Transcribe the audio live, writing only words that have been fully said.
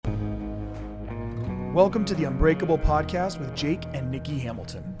Welcome to the Unbreakable Podcast with Jake and Nikki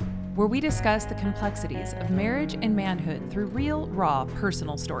Hamilton, where we discuss the complexities of marriage and manhood through real, raw,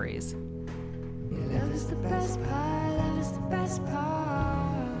 personal stories. Love is the best part, love is the best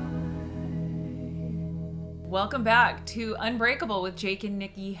part. Welcome back to Unbreakable with Jake and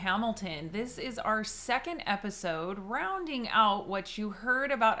Nikki Hamilton. This is our second episode, rounding out what you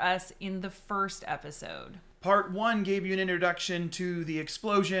heard about us in the first episode. Part 1 gave you an introduction to the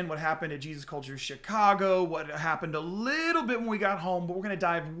explosion, what happened at Jesus Culture Chicago, what happened a little bit when we got home, but we're going to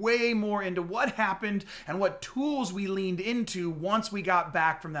dive way more into what happened and what tools we leaned into once we got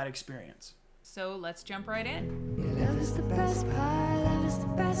back from that experience. So let's jump right in. Love is the best part, love is the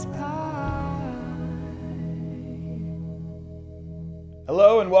best part.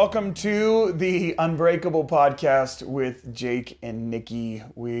 Hello and welcome to the Unbreakable Podcast with Jake and Nikki.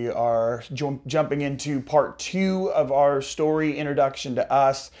 We are jumping into part 2 of our story, introduction to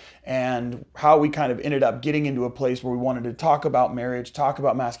us, and how we kind of ended up getting into a place where we wanted to talk about marriage, talk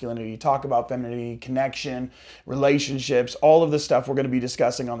about masculinity, talk about femininity, connection, relationships, all of the stuff we're going to be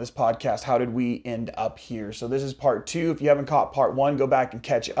discussing on this podcast. How did we end up here? So this is part 2. If you haven't caught part 1, go back and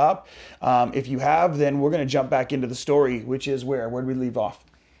catch up. If you have, then we're going to jump back into the story, which is where did we leave off?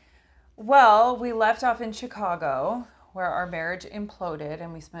 Well, we left off in Chicago, where our marriage imploded,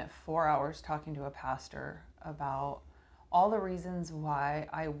 and we spent 4 hours talking to a pastor about all the reasons why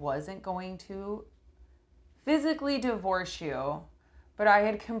I wasn't going to physically divorce you, but I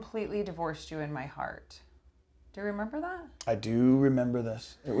had completely divorced you in my heart. Do you remember that? I do remember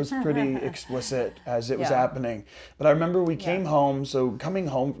this. It was pretty explicit as it was happening. But I remember we came home, so coming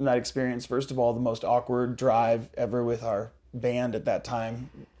home from that experience, first of all, the most awkward drive ever with our band at that time,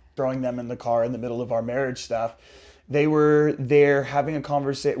 throwing them in the car in the middle of our marriage stuff. They were there having a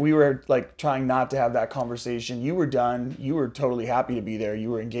conversation. We were like trying not to have that conversation. You were done. You were totally happy to be there. You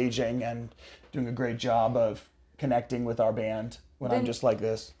were engaging and doing a great job of connecting with our band when I'm just like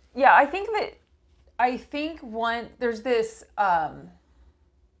this. Yeah, I think there's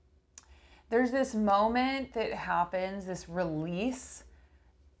this moment that happens, this release,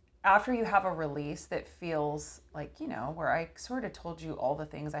 after you have a release that feels like, where I sort of told you all the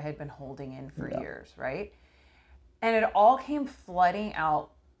things I had been holding in for years, right? And it all came flooding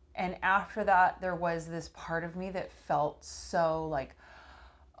out. And after that, there was this part of me that felt so like,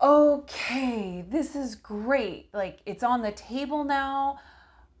 okay, this is great. Like, it's on the table now.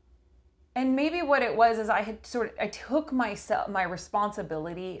 And maybe what it was is I took my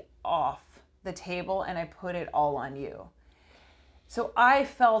responsibility off the table and I put it all on you. So I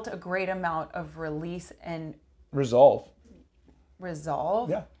felt a great amount of release and resolve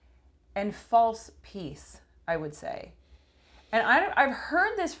and false peace, I would say. And I've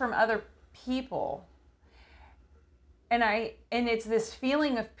heard this from other people, and it's this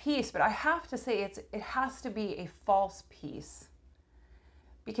feeling of peace, but I have to say it has to be a false peace,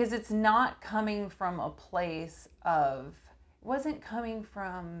 because it's not coming from a place of, it wasn't coming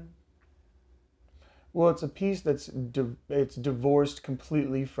from. Well, it's a piece it's divorced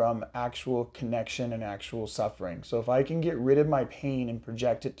completely from actual connection and actual suffering. So if I can get rid of my pain and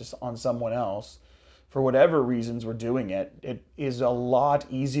project it on someone else, for whatever reasons we're doing it, it is a lot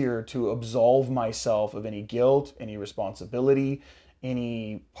easier to absolve myself of any guilt, any responsibility,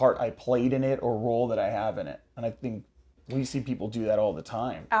 any part I played in it or role that I have in it. And I think we see people do that all the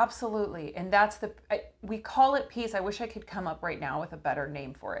time. Absolutely. And that's we call it peace. I wish I could come up right now with a better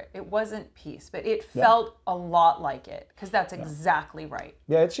name for it. It wasn't peace, but it felt a lot like it, because that's exactly right.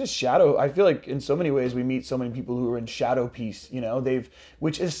 Yeah, it's just shadow. I feel like in so many ways we meet so many people who are in shadow peace,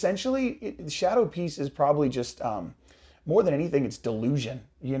 which essentially, shadow peace is probably just, more than anything, it's delusion.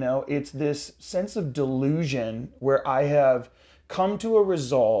 It's this sense of delusion where I have come to a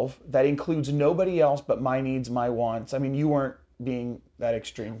resolve that includes nobody else but my needs, my wants. I mean, you weren't being that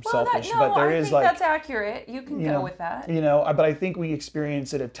extreme selfish, but there is like, that's accurate. You can go with that. But I think we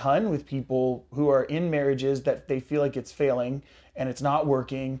experience it a ton with people who are in marriages that they feel like it's failing and it's not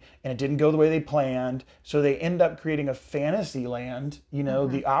working and it didn't go the way they planned. So they end up creating a fantasy land,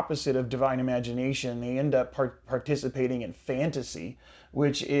 the opposite of divine imagination. They end up participating in fantasy,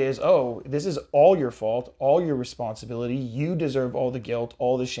 which is, this is all your fault, all your responsibility. You deserve all the guilt,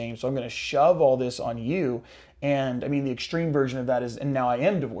 all the shame. So I'm going to shove all this on you. And I mean, the extreme version of that is, and now I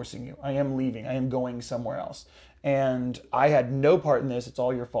am divorcing you. I am leaving. I am going somewhere else. And I had no part in this. It's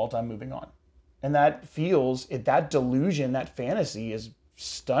all your fault. I'm moving on. And that that delusion, that fantasy is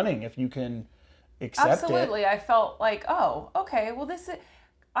stunning if you can accept it. Absolutely. I felt like, okay, well,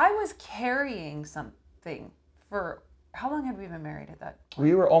 I was carrying something for, how long had we been married at that point?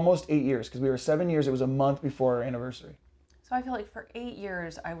 We were almost 8 years, because we were 7 years. It was a month before our anniversary. So I feel like for 8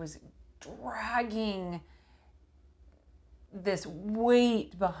 years, I was dragging this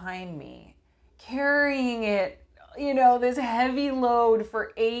weight behind me, carrying it, this heavy load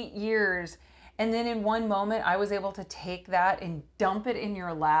for 8 years. And then in one moment, I was able to take that and dump it in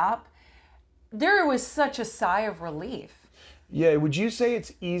your lap. There was such a sigh of relief. Yeah, would you say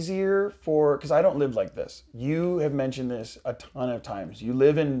it's easier because I don't live like this. You have mentioned this a ton of times. You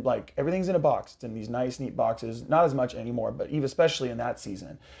live in everything's in a box. It's in these nice, neat boxes. Not as much anymore, but even especially in that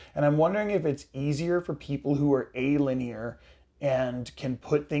season. And I'm wondering if it's easier for people who are alinear and can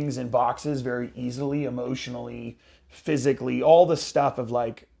put things in boxes very easily, emotionally, physically, all the stuff of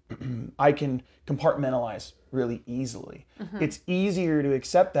I can compartmentalize really easily. Mm-hmm. It's easier to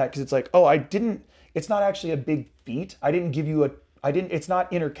accept that because it's it's not actually a big feat. I didn't give you it's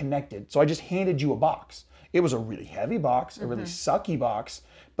not interconnected. So I just handed you a box. It was a really heavy box, a really sucky box,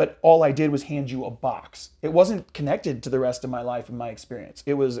 but all I did was hand you a box. It wasn't connected to the rest of my life and my experience.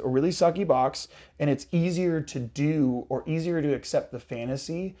 It was a really sucky box, and it's easier to do or easier to accept the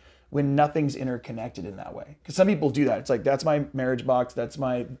fantasy when nothing's interconnected in that way. Because some people do that. It's that's my marriage box, that's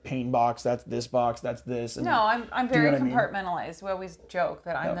my pain box, that's this box, that's this. And no, I'm very compartmentalized. We always joke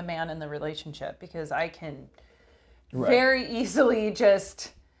that I'm the man in the relationship because I can very easily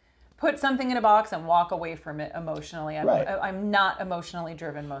just put something in a box and walk away from it emotionally. I'm not emotionally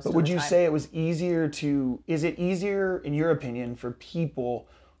driven most of the time. But would you say it was is it easier, in your opinion, for people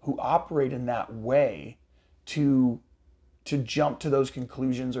who operate in that way to jump to those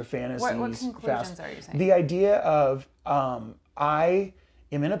conclusions or fantasies? What conclusions are you saying? The idea of I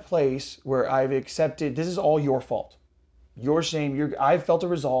am in a place where I've accepted this is all your fault. Your shame. I've felt a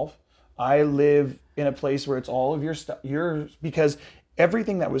resolve. I live in a place where it's all of your stuff. Yours, because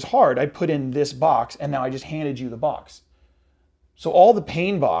everything that was hard, I put in this box, and now I just handed you the box. So all the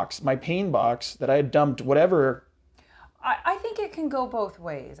my pain box that I had dumped, whatever. I think it can go both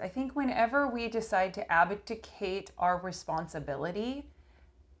ways. I think whenever we decide to abdicate our responsibility,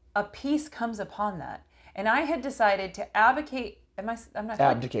 a peace comes upon that. And I had decided to abdicate.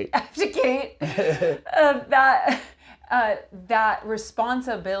 Abdicate that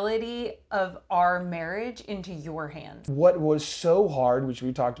responsibility of our marriage into your hands. What was so hard, which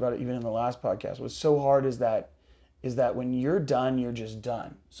we talked about it even in the last podcast, was so hard is that when you're done, you're just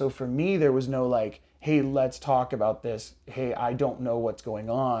done. So for me, there was no hey, let's talk about this. Hey, I don't know what's going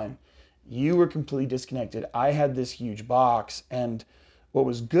on. You were completely disconnected. I had this huge box, and what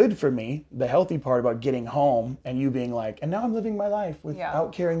was good for me, the healthy part about getting home and you being and now I'm living my life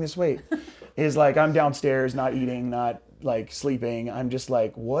without carrying this weight, is I'm downstairs, not eating, not sleeping. I'm just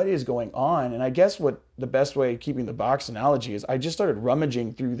what is going on? And I guess what the best way, keeping the box analogy, is I just started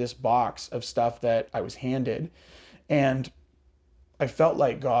rummaging through this box of stuff that I was handed. And I felt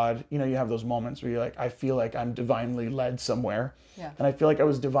like God, you have those moments where you're I feel like I'm divinely led somewhere. Yeah. And I feel like I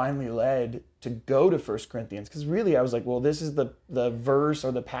was divinely led to go to 1 Corinthians, because really I was well, this is the verse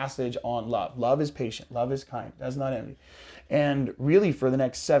or the passage on love. Love is patient. Love is kind. Does not envy. And really for the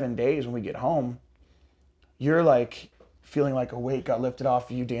next 7 days when we get home, you're feeling a weight got lifted off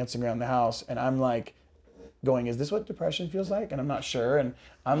of you, dancing around the house. And I'm going, is this what depression feels like? And I'm not sure. And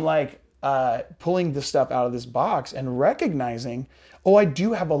I'm pulling the stuff out of this box and recognizing, I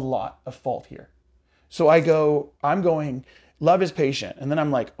do have a lot of fault here. So I'm going, love is patient. And then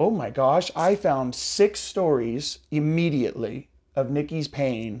I'm oh my gosh, I found 6 stories immediately of Nikki's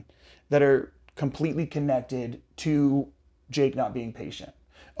pain that are completely connected to Jake not being patient.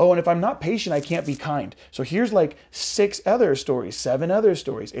 And if I'm not patient, I can't be kind. So here's 6 other stories, 7 other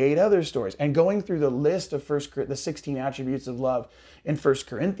stories, 8 other stories, and going through the list of the 16 attributes of love in 1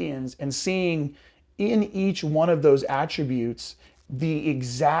 Corinthians and seeing in each one of those attributes the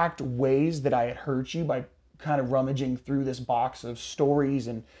exact ways that I had hurt you by kind of rummaging through this box of stories,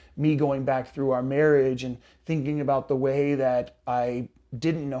 and me going back through our marriage and thinking about the way that I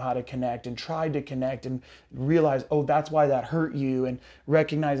didn't know how to connect and tried to connect and realized, that's why that hurt you, and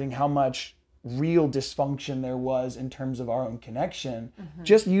recognizing how much real dysfunction there was in terms of our own connection,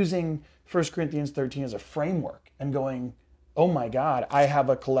 just using 1 Corinthians 13 as a framework and going, oh my God, I have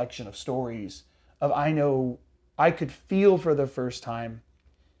a collection of stories of I know I could feel for the first time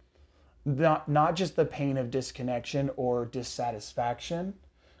not just the pain of disconnection or dissatisfaction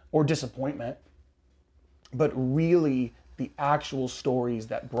or disappointment, but really the actual stories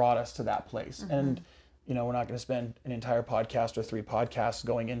that brought us to that place. And we're not going to spend an entire podcast or 3 podcasts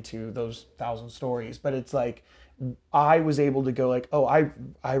going into those 1,000 stories, but it's I was able to go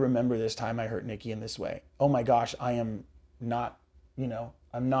I remember this time I hurt Nikki in this way. Oh my gosh, I am not,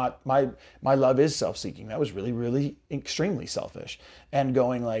 I'm not, my love is self-seeking. That was really, really extremely selfish. And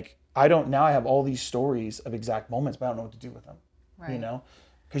going now I have all these stories of exact moments, but I don't know what to do with them,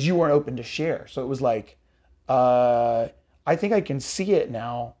 because you weren't open to share. So it was like, I think I can see it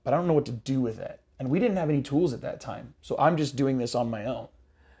now, but I don't know what to do with it. And we didn't have any tools at that time. So I'm just doing this on my own.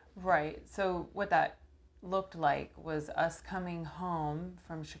 Right. So what that looked like was us coming home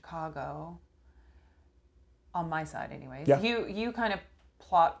from Chicago, on my side anyways. Yeah. You kind of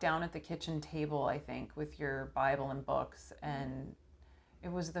plopped down at the kitchen table, I think, with your Bible and books, and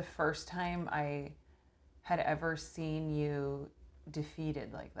it was the first time I had ever seen you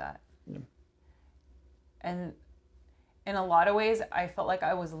defeated like that. Yeah. And in a lot of ways, I felt like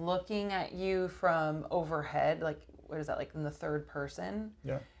I was looking at you from overhead, like, what is that, like in the third person?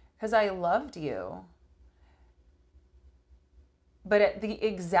 Yeah. Because I loved you. But at the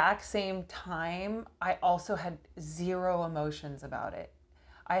exact same time, I also had zero emotions about it.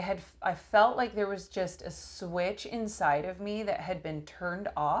 I felt like there was just a switch inside of me that had been turned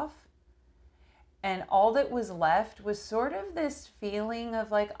off. And all that was left was sort of this feeling of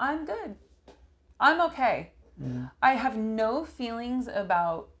like, I'm good. I'm okay. I have no feelings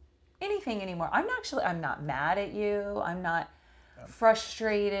about anything anymore. I'm not mad at you. I'm not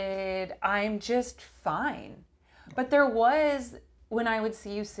frustrated. I'm just fine. But there was, when I would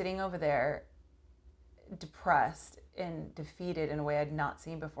see you sitting over there, depressed and defeated in a way I'd not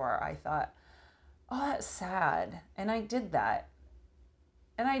seen before, I thought, oh, that's sad. And I did that.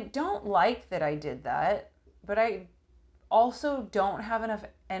 And I don't like that I did that, but I also don't have enough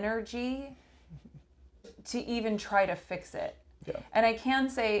energy to even try to fix it. Yeah. And I can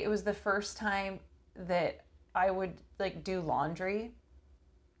say it was the first time that I would like do laundry.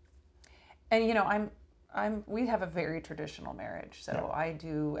 And you know, we have a very traditional marriage. So Yeah. I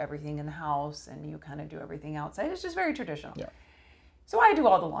do everything in the house and you kind of do everything outside. It's just very traditional. Yeah. So I do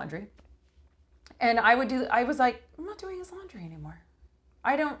all the laundry. And I was like, I'm not doing his laundry anymore.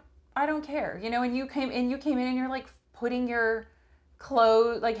 I don't care. You know, and you came in and you're like putting your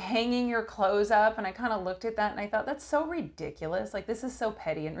clothes, like hanging your clothes up. And I kind of looked at that and I thought, that's so ridiculous. Like, this is so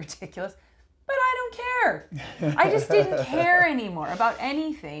petty and ridiculous. But I don't care. I just didn't care anymore about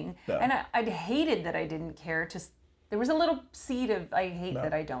anything. No. And I'd hated that I didn't care. There was a little seed of, I hate No.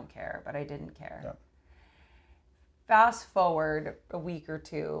 that I don't care, but I didn't care. No. Fast forward a week or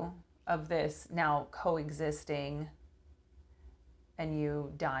two of this now coexisting and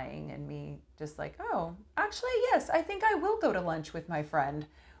you dying and me just like, oh, actually, yes, I think I will go to lunch with my friend,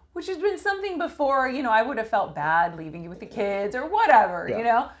 which has been something before, you know, I would have felt bad leaving you with the kids or whatever, Yeah. you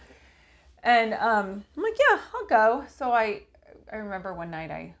know? And I'm like, yeah, I'll go. So I remember one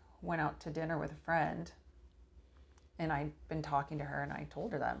night I went out to dinner with a friend and I'd been talking to her and I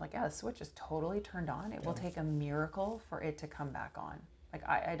told her that. I'm like, yeah, the switch is totally turned on. It will take a miracle for it to come back on. Like,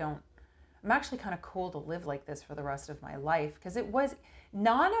 I'm actually kind of cool to live like this for the rest of my life, because it was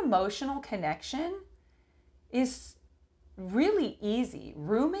non-emotional connection is really easy.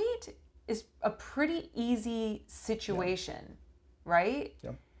 Roommate is a pretty easy situation, right?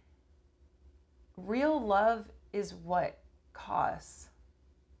 Yeah. Real love is what costs.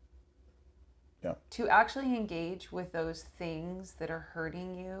 Yeah. To actually engage with those things that are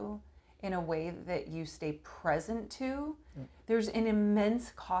hurting you in a way that you stay present to, there's an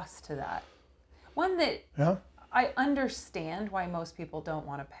immense cost to that. One that Yeah. I understand why most people don't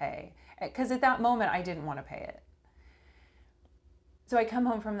want to pay. Because at that moment, I didn't want to pay it. So I come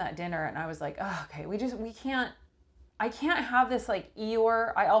home from that dinner and I was like, oh, okay, I can't have this like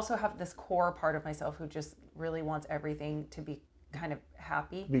Eeyore. I also have this core part of myself who just really wants everything to be kind of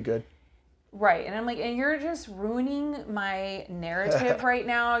happy. Be good. Right. And I'm like, and you're just ruining my narrative right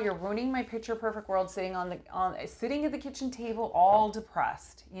now. You're ruining my picture perfect world, sitting sitting at the kitchen table all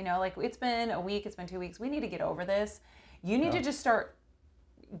depressed. You know, like, it's been a week, it's been 2 weeks. We need to get over this. You need to just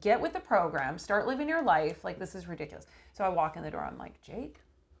get with the program, start living your life. Like, this is ridiculous. So I walk in the door. I'm like, Jake,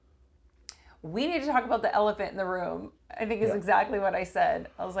 we need to talk about the elephant in the room. I think is exactly what I said.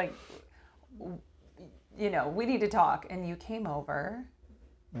 I was like, you know, we need to talk. And you came over.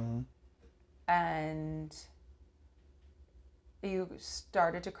 Mm-hmm. And you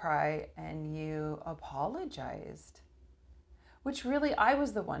started to cry and you apologized, which really I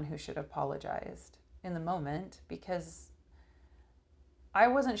was the one who should have apologized in the moment, because I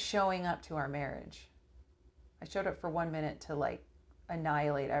wasn't showing up to our marriage. I showed up for 1 minute to like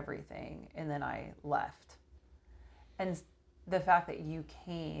annihilate everything, and then I left. And the fact that you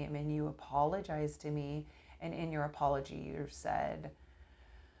came and you apologized to me, and in your apology you said,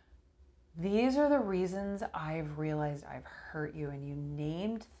 these are the reasons I've realized I've hurt you, and you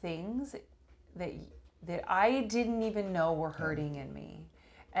named things that I didn't even know were hurting in me,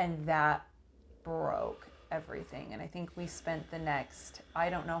 and that broke everything. And I think we spent the next, I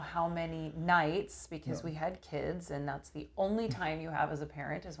don't know how many nights, because we had kids, and that's the only time you have as a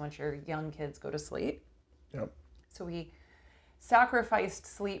parent is once your young kids go to sleep. Yep. So we sacrificed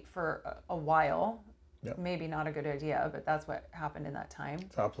sleep for a while. Yep. Maybe not a good idea, but that's what happened in that time.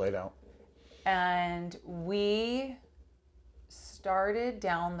 That's how it played out. And we started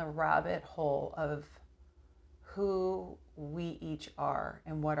down the rabbit hole of who we each are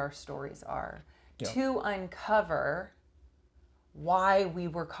and what our stories are, to uncover why we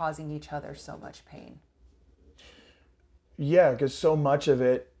were causing each other so much pain. Yeah, because so much of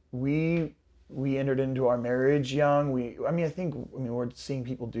it, we entered into our marriage young. I think we're seeing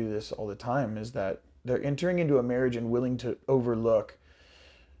people do this all the time, is that they're entering into a marriage and willing to overlook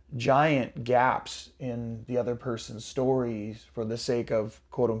giant gaps in the other person's stories for the sake of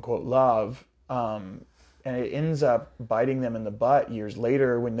quote unquote love. And it ends up biting them in the butt years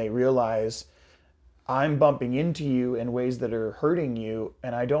later when they realize, I'm bumping into you in ways that are hurting you,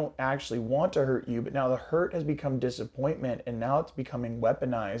 and I don't actually want to hurt you, but now the hurt has become disappointment, and now it's becoming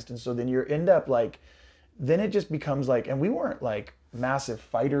weaponized. And so then you end up then it just becomes and we weren't massive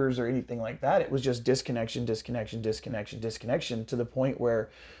fighters or anything like that. It was just disconnection to the point where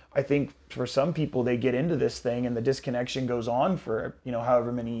I think for some people, they get into this thing and the disconnection goes on for,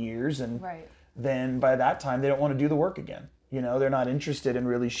 however many years. And then by that time, they don't want to do the work again. They're not interested in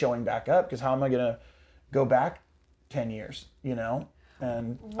really showing back up, because how am I going to go back 10 years,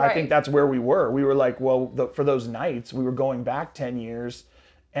 And I think that's where we were. We were for those nights, we were going back 10 years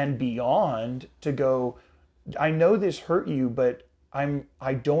and beyond to go, I know this hurt you, but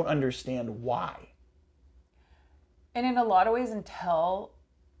I don't understand why. And in a lot of ways, until,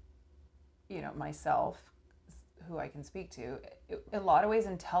 myself, who I can speak to, a lot of ways,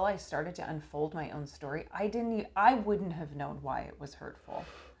 until I started to unfold my own story, I wouldn't have known why it was hurtful.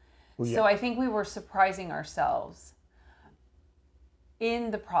 Well, yeah. So I think we were surprising ourselves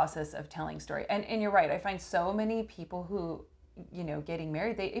in the process of telling story. And you're right, I find so many people who, getting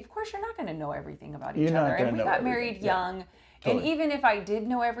married, of course you're not going to know everything about each other. And we got married young. Yeah. Totally. And even if I did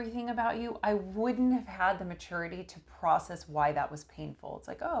know everything about you, I wouldn't have had the maturity to process why that was painful. It's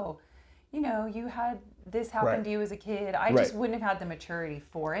like, oh, you had this happen to you as a kid. I just wouldn't have had the maturity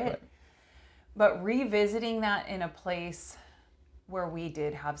for it. Right. But revisiting that in a place where we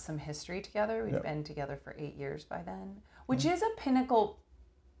did have some history together, we've been together for 8 years by then, which is a pinnacle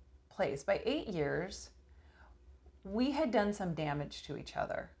place. By 8 years, we had done some damage to each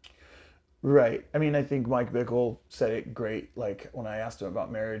other. Right. I mean, I think Mike Bickle said it great. When I asked him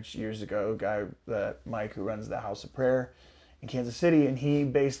about marriage years ago, Mike who runs the House of Prayer in Kansas City, and he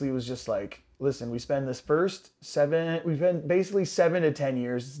basically was just listen, we spend this we've been basically 7 to 10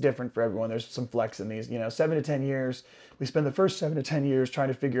 years. It's different for everyone. There's some flex in these, 7 to 10 years. We spend the first 7 to 10 years trying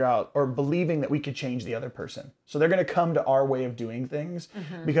to figure out or believing that we could change the other person. So they're going to come to our way of doing things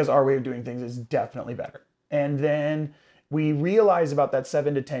because our way of doing things is definitely better. And then we realize about that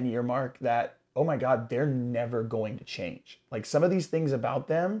 7 to 10 year mark that, oh my God, they're never going to change. Some of these things about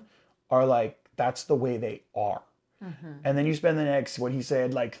them are that's the way they are. Mm-hmm. And then you spend the next, what he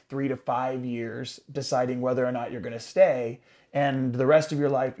said, 3 to 5 years deciding whether or not you're going to stay, and the rest of your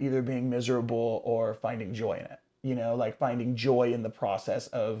life either being miserable or finding joy in it, finding joy in the process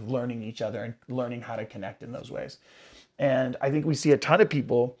of learning each other and learning how to connect in those ways. And I think we see a ton of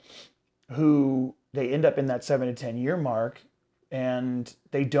people who they end up in that 7 to 10 year mark, and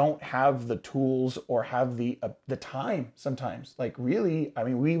they don't have the tools or have the time sometimes. Really, I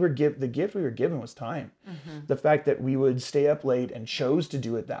mean, the gift we were given was time. Mm-hmm. The fact that we would stay up late and chose to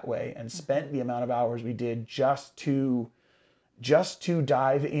do it that way and spent the amount of hours we did just to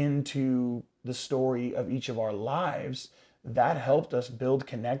dive into the story of each of our lives, that helped us build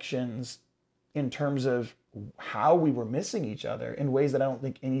connections in terms of how we were missing each other in ways that I don't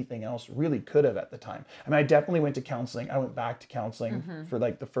think anything else really could have at the time. I mean, I definitely went to counseling. I went back to counseling for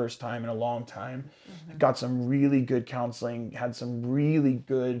the first time in a long time. Got some really good counseling, had some really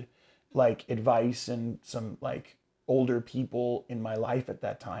good advice and some older people in my life at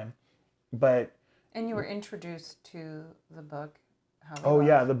that time. And you were introduced to the book,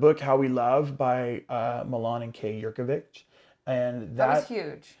 the book How We Love by Milan and Kay Yurkovich. And that was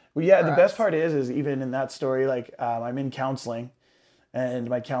huge. Well, yeah, the best part is even in that story, I'm in counseling and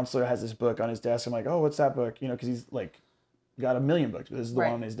my counselor has this book on his desk. I'm like, oh, what's that book? Because he's got a million books, but this is the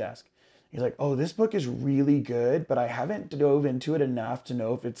one on his desk. He's like, oh, this book is really good, but I haven't dove into it enough to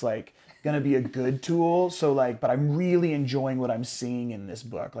know if it's going to be a good tool. So but I'm really enjoying what I'm seeing in this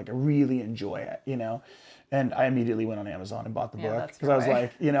book. I really enjoy it, And I immediately went on Amazon and bought the Yeah, book that's because I was your way.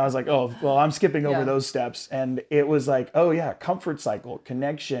 like, I was like, oh, well, I'm skipping over Yeah. those steps. And it was like, oh yeah, comfort cycle,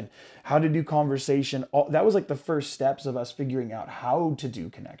 connection, how to do conversation. That was like the first steps of us figuring out how to do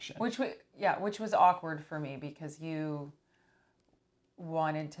connection. Which was awkward for me because you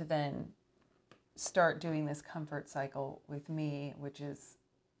wanted to then start doing this comfort cycle with me, which is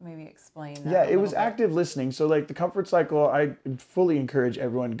maybe explain that. Yeah, a it was little bit. active listening. So like the comfort cycle, I fully encourage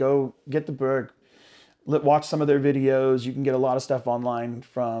everyone, go get the book, watch some of their videos. You can get a lot of stuff online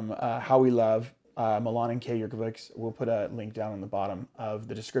from How We Love, Milan and Kay Yurkovich. We'll put a link down in the bottom of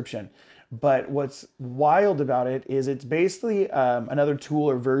the description. But what's wild about it is it's basically another tool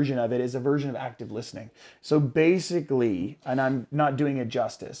or version of it is a version of active listening. So basically, and I'm not doing it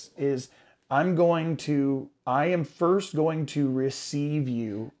justice, is I am first going to receive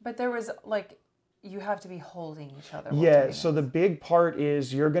you. But there was like, you have to be holding each other. while Yeah, doing so it. the big part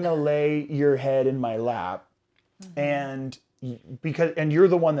is you're going to lay your head in my lap and you're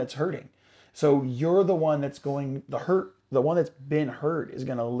the one that's hurting. So you're the one that's the one that's been hurt is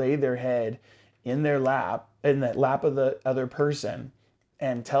going to lay their head in their lap, in the lap of the other person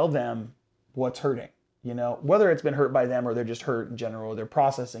and tell them what's hurting. Whether it's been hurt by them or they're just hurt in general, they're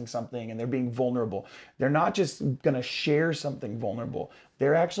processing something and they're being vulnerable. They're not just going to share something vulnerable.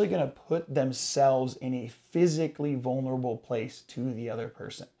 They're actually going to put themselves in a physically vulnerable place to the other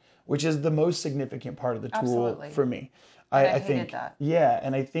person, which is the most significant part of the tool Absolutely. for me. I I hated think that. Yeah,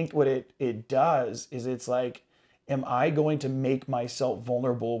 and I think what it does is it's like, am I going to make myself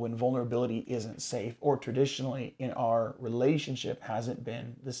vulnerable when vulnerability isn't safe, or traditionally in our relationship hasn't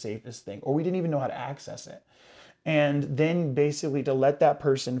been the safest thing, or we didn't even know how to access it? And then basically to let that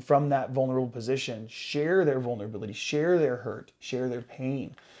person from that vulnerable position share their vulnerability, share their hurt, share their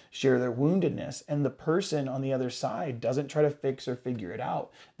pain, share their woundedness. And the person on the other side doesn't try to fix or figure it out.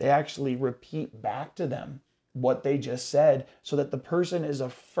 They actually repeat back to them what they just said so that the person is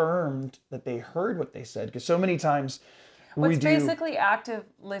affirmed that they heard what they said. Because so many times It's basically active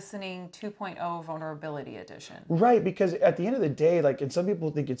listening 2.0 vulnerability edition. Right, because at the end of the day, like, and some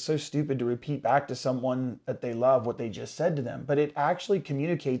people think it's so stupid to repeat back to someone that they love what they just said to them, but it actually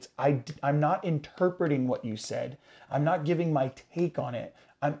communicates, I'm not interpreting what you said. I'm not giving my take on it.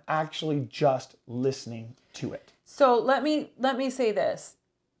 I'm actually just listening to it. So let me say this.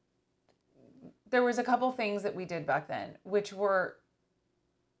 There was a couple things that we did back then, which were,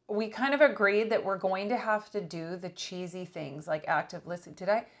 we kind of agreed that we're going to have to do the cheesy things like active listening.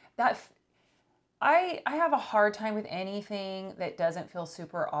 I have a hard time with anything that doesn't feel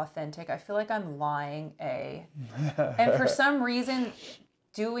super authentic. I feel like I'm lying, and for some reason,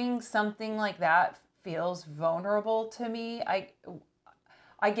 doing something like that feels vulnerable to me.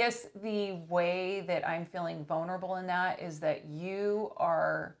 I guess the way that I'm feeling vulnerable in that is that you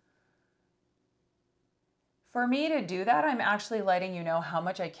are... For me to do that, I'm actually letting you know how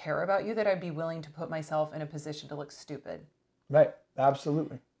much I care about you, that I'd be willing to put myself in a position to look stupid. Right,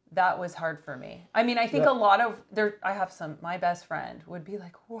 absolutely. That was hard for me. I mean, I think a lot of I have my best friend would be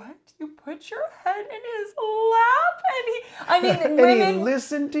like, "What? You put your head in his lap?" And women he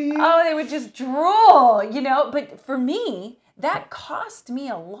listened to you? Oh, they would just drool, But for me, that cost me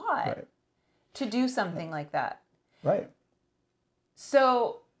a lot to do something like that. Right.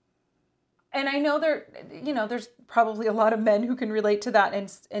 So, and I know there's probably a lot of men who can relate to that,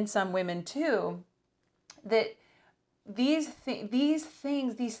 and some women too, that these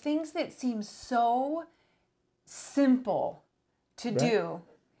things that seem so simple to do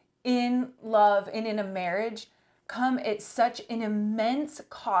in love and in a marriage come at such an immense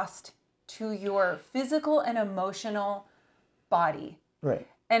cost to your physical and emotional body. Right.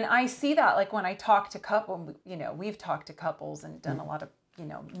 And I see that, like, when I talk to couples, we've talked to couples and done a lot of,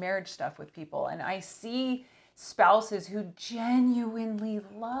 marriage stuff with people. And I see spouses who genuinely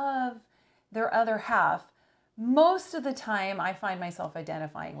love their other half. Most of the time, I find myself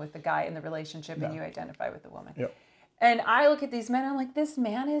identifying with the guy in the relationship, and you identify with the woman. Yep. And I look at these men, I'm like, this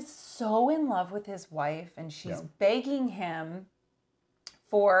man is so in love with his wife, and she's begging him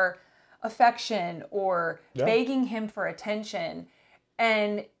for affection or begging him for attention.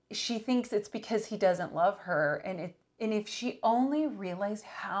 And she thinks it's because he doesn't love her. And if she only realized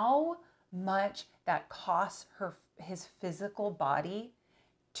how much that costs his physical body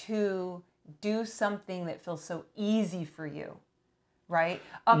to do something that feels so easy for you, right?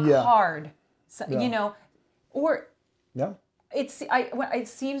 Card, or it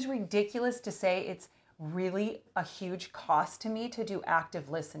seems ridiculous to say it's really a huge cost to me to do active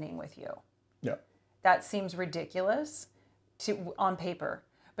listening with you. Yeah. That seems ridiculous on paper.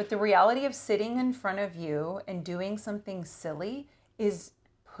 But the reality of sitting in front of you and doing something silly is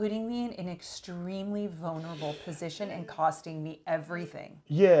putting me in an extremely vulnerable position and costing me everything.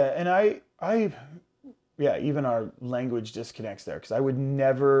 Yeah, and yeah, even our language disconnects there because I would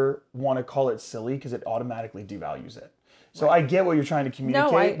never want to call it silly because it automatically devalues it. So I get what you're trying to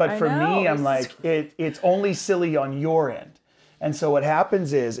communicate, but for me, I'm like, it's only silly on your end. And so what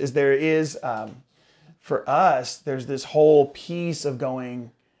happens is there is, for us, there's this whole piece of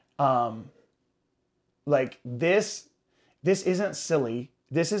going, like this isn't silly.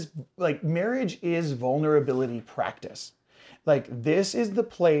 This is like marriage is vulnerability practice. Like this is the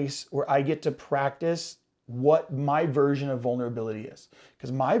place where I get to practice what my version of vulnerability is.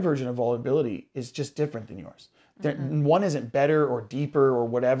 Because my version of vulnerability is just different than yours. One isn't better or deeper or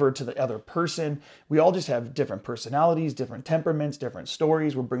whatever to the other person. We all just have different personalities, different temperaments, different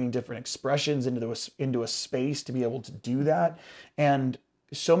stories. We're bringing different expressions into a space to be able to do that. And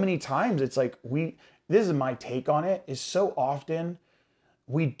so many times it's like this is my take on it, is so often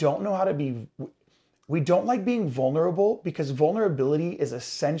we don't know how to be, we don't like being vulnerable because vulnerability is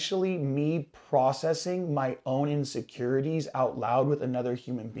essentially me processing my own insecurities out loud with another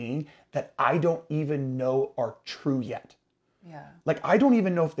human being that I don't even know are true yet. Yeah. Like, I don't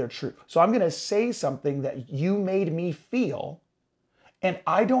even know if they're true. So I'm going to say something that you made me feel, and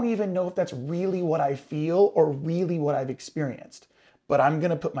I don't even know if that's really what I feel or really what I've experienced. But I'm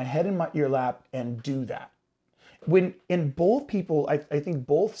going to put my head in your lap and do that. When in both people, I think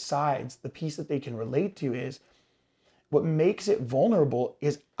both sides, the piece that they can relate to is what makes it vulnerable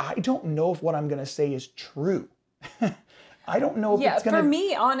is I don't know if what I'm going to say is true. I don't know if it's going to... For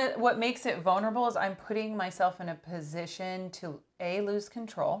me, what makes it vulnerable is I'm putting myself in a position to A, lose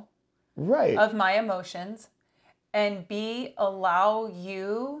control of my emotions, and B, allow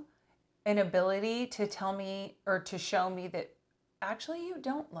you an ability to tell me or to show me that actually you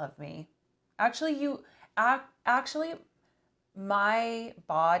don't love me. Actually, my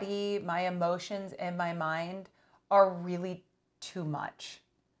body, my emotions, and my mind are really too much.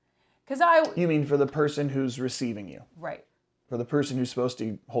 You mean for the person who's receiving you? Right. For the person who's supposed to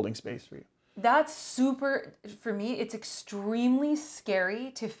be holding space for you. That's super, for me, it's extremely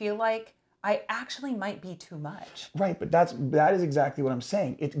scary to feel like I actually might be too much. Right, but that is exactly what I'm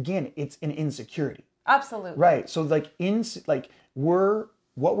saying. It's an insecurity. Absolutely. Right. So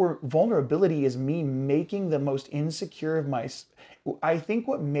vulnerability is me making the most insecure of I think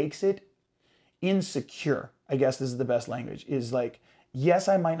what makes it insecure, I guess this is the best language, is like, yes,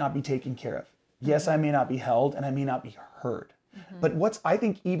 I might not be taken care of. Yes, I may not be held and I may not be heard. But I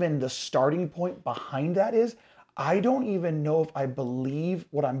think even the starting point behind that is, I don't even know if I believe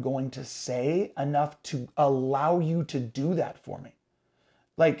what I'm going to say enough to allow you to do that for me.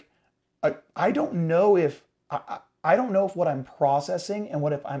 Like, I don't know if what I'm processing and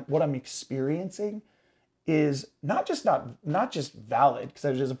what I'm experiencing is not just valid, because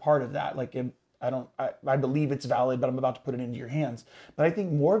there's a part of that. Like, I believe it's valid, but I'm about to put it into your hands. But I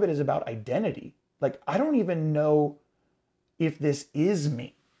think more of it is about identity. Like, I don't even know if this is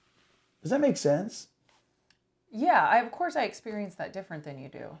me. Does that make sense? Yeah, of course I experience that different than you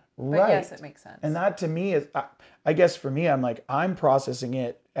do. But right. Yes, it makes sense. And that to me is, I guess for me, I'm processing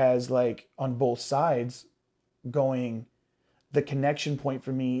it as like on both sides going, the connection point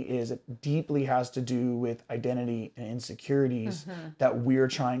for me is it deeply has to do with identity and insecurities that we're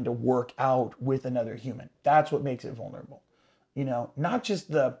trying to work out with another human. That's what makes it vulnerable. Not just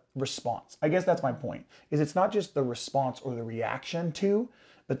the response. I guess that's my point, is it's not just the response or the reaction to,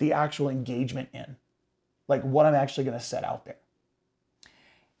 but the actual engagement in, like what I'm actually going to set out there.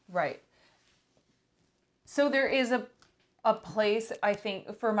 Right. So there is a place, I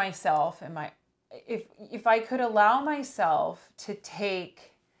think, for myself and if I could allow myself to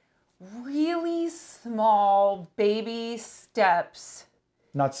take really small baby steps.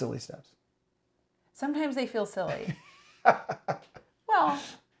 Not silly steps. Sometimes they feel silly. Well,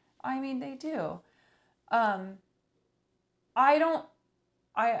 I mean, they do.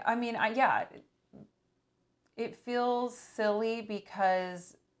 It feels silly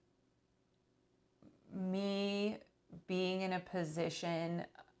because me being in a position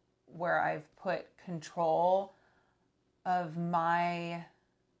where I've put control of my,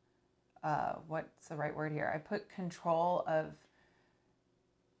 what's the right word here? I put control of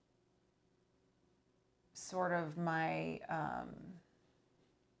sort of my,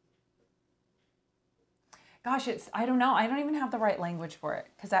 I don't know. I don't even have the right language for it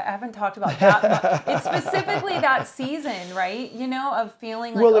because I haven't talked about that. It's specifically that season, right? Of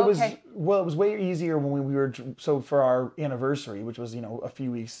feeling like, it was way easier when we were, so for our anniversary, which was, a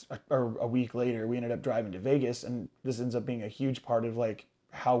few weeks or a week later, we ended up driving to Vegas, and this ends up being a huge part of like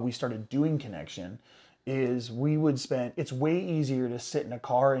how we started doing connection is it's way easier to sit in a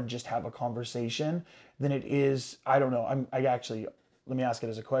car and just have a conversation than it is, I don't know, let me ask it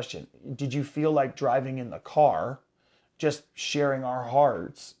as a question. Did you feel like driving in the car, just sharing our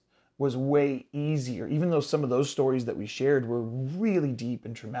hearts, was way easier? Even though some of those stories that we shared were really deep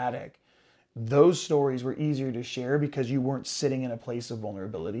and traumatic, those stories were easier to share because you weren't sitting in a place of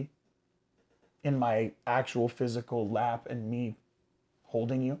vulnerability in my actual physical lap and me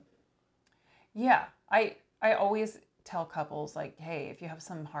holding you. Yeah, I always tell couples, like, hey, if you have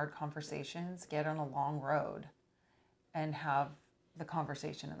some hard conversations, get on a long road and have the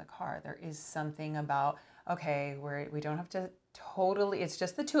conversation in the car. There is something about, okay, we don't have to totally, it's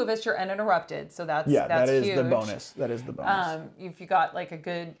just the two of us, you're uninterrupted. So that's that is huge. the bonus. That is the bonus. If you got like a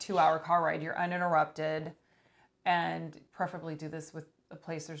good 2-hour car ride, you're uninterrupted, and preferably do this with a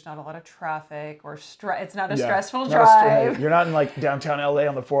place there's not a lot of traffic or it's not a stressful drive. You're not in like downtown LA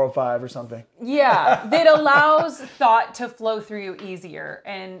on the 405 or something. Yeah, that allows thought to flow through you easier,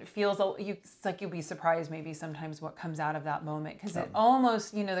 and it's like you'll be surprised maybe sometimes what comes out of that moment, because it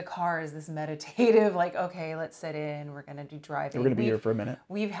almost, the car is this meditative, like, okay, let's sit in, we're going to do driving. We're going to be here for a minute.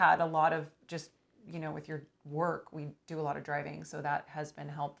 We've had a lot of just, with your work, we do a lot of driving, so that has been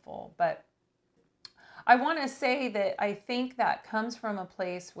helpful. But I want to say that I think that comes from a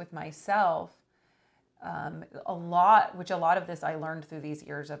place with myself, a lot of this I learned through these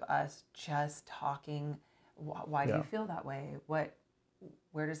years of us just talking. Why do you feel that way?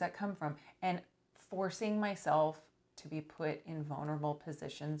 Where does that come from? And forcing myself to be put in vulnerable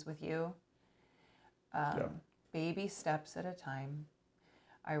positions with you, baby steps at a time.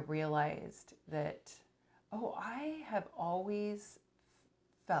 I realized that, I have always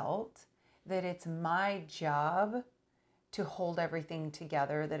felt that it's my job to hold everything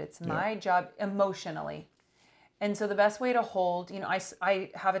together, that it's my job emotionally. And so the best way to hold, I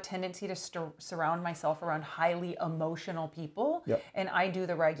have a tendency to surround myself around highly emotional people, and I do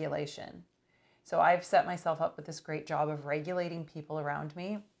the regulation. So I've set myself up with this great job of regulating people around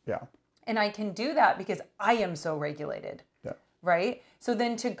me. Yeah. And I can do that because I am so regulated. Yeah. Right? So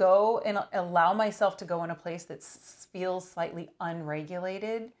then to go and allow myself to go in a place that feels slightly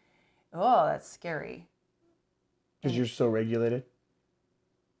unregulated, that's scary. Because you're so regulated?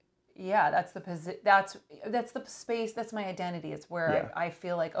 Yeah, that's the space, that's my identity. It's where I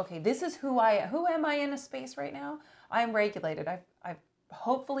feel like, okay, this is who am I in a space right now? I'm regulated. I've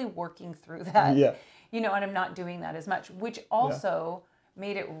hopefully working through that. Yeah. And I'm not doing that as much, which also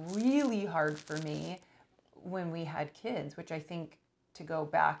made it really hard for me when we had kids, which I think, to go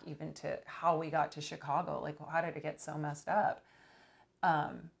back even to how we got to Chicago, like, how did it get so messed up?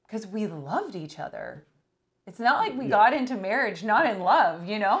 Because we loved each other. It's not like we got into marriage not in love,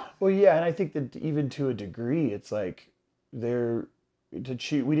 Well, yeah, and I think that even to a degree, it's like we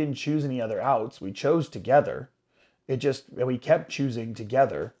didn't choose any other outs. We chose together. We kept choosing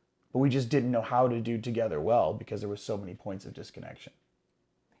together, but we just didn't know how to do together well because there were so many points of disconnection.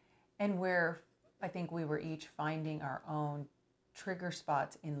 And I think we were each finding our own trigger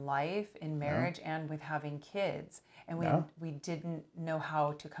spots in life, in marriage, and with having kids. And we didn't know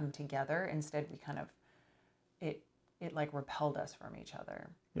how to come together. Instead, we kind of, it like repelled us from each other.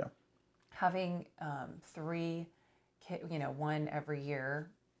 Yeah. Having 3 kids, one every year,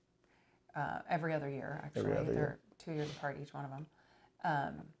 every other year, actually. They're 2 years apart, each one of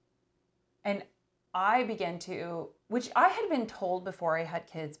them. And I began to, which I had been told before I had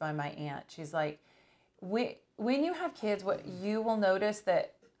kids by my aunt. She's like, when you have kids, what you will notice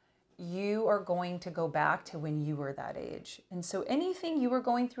that you are going to go back to when you were that age. And so anything you were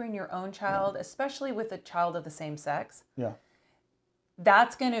going through in your own child, especially with a child of the same sex,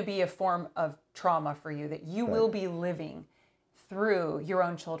 that's going to be a form of trauma for you that you will be living through your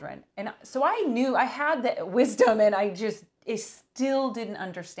own children. And so I knew I had the wisdom, and I still didn't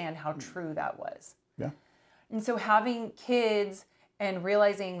understand how true that was. Yeah. And so having kids and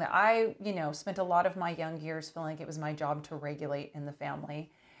realizing that I, spent a lot of my young years feeling like it was my job to regulate in the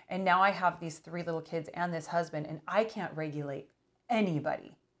family. And now I have these 3 little kids and this husband, and I can't regulate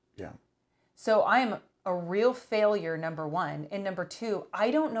anybody. Yeah. So I am a real failure, number one. And number 2, I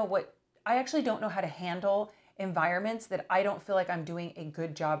actually don't know how to handle environments that I don't feel like I'm doing a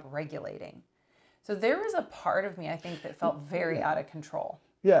good job regulating. So there was a part of me, I think, that felt very out of control.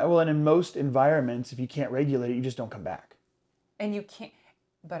 Yeah, well, and in most environments, if you can't regulate it, you just don't come back. And you can't,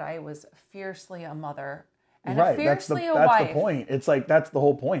 but I was fiercely a mother and right. fiercely a wife. wife. That's the point. It's like, that's the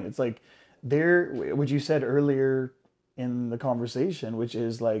whole point. It's like what you said earlier in the conversation, which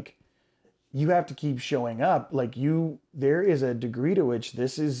is like, you have to keep showing up. Like there is a degree to which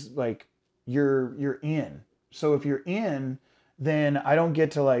this is like, you're in. So if you're in, then I don't get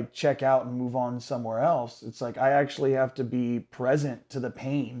to like check out and move on somewhere else. It's like I actually have to be present to the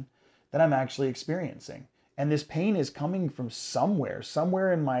pain that I'm actually experiencing. And this pain is coming from somewhere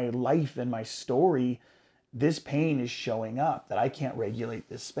in my life, in my story. This pain is showing up that I can't regulate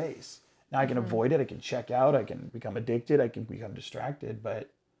this space. Now I can avoid it, I can check out, I can become addicted, I can become distracted, but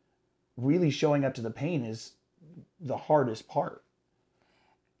really showing up to the pain is the hardest part.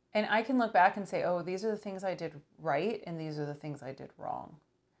 And I can look back and say, oh, these are the things I did right, and these are the things I did wrong.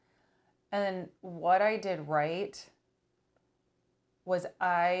 And what I did right was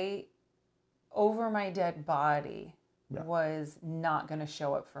over my dead body, was not going to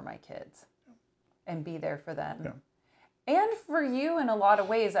show up for my kids and be there for them. Yeah. And for you in a lot of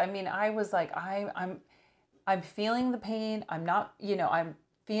ways. I mean, I was like, I'm feeling the pain. I'm not, I'm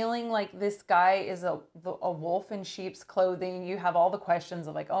feeling like this guy is a wolf in sheep's clothing. You have all the questions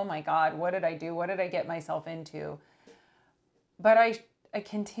of like, oh my God, what did I do? What did I get myself into? But I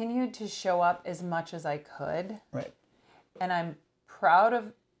continued to show up as much as I could. Right. And I'm proud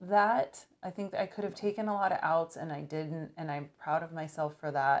of that. I think I could have taken a lot of outs and I didn't. And I'm proud of myself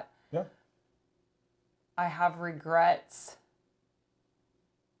for that. Yeah. I have regrets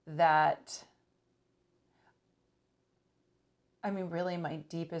that, really my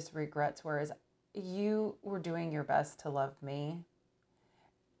deepest regrets were is you were doing your best to love me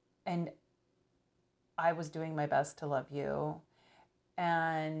and I was doing my best to love you.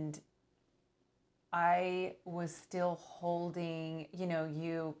 And I was still holding,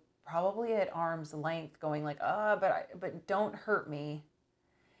 you probably at arm's length going like, but don't hurt me.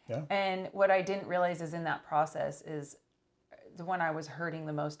 Yeah. And what I didn't realize is in that process is the one I was hurting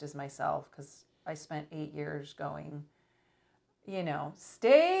the most is myself, because I spent 8 years going,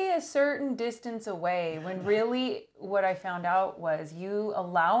 stay a certain distance away, when really what I found out was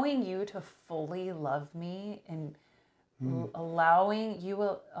allowing you to fully love me and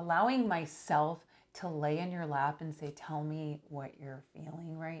allowing myself to lay in your lap and say, tell me what you're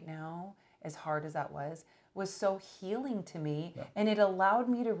feeling right now, as hard as that was so healing to me. Yeah. And it allowed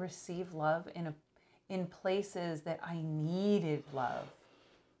me to receive love in places that I needed love.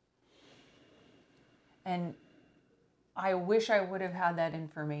 And I wish I would have had that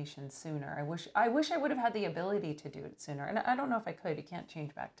information sooner. I wish I would have had the ability to do it sooner. And I don't know if I could. You can't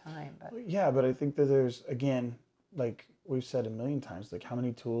change back time. But yeah, but I think that there's, again, like we've said a million times, like how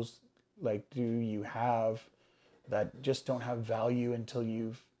many tools like do you have that just don't have value until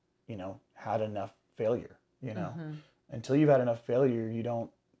you've, had enough failure, Until you've had enough failure, you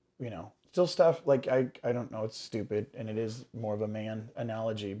don't, still stuff like, I don't know, it's stupid and it is more of a man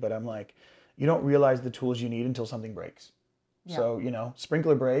analogy, but I'm like, you don't realize the tools you need until something breaks. Yeah. So,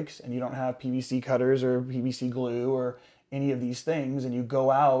 sprinkler breaks and you don't have PVC cutters or PVC glue or any of these things, and you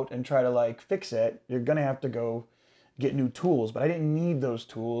go out and try to like fix it, you're going to have to go get new tools. But I didn't need those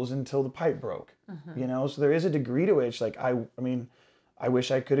tools until the pipe broke, So there is a degree to which like, I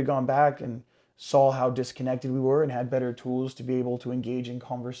wish I could have gone back and saw how disconnected we were and had better tools to be able to engage in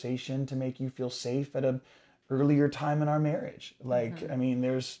conversation to make you feel safe at a earlier time in our marriage. Like,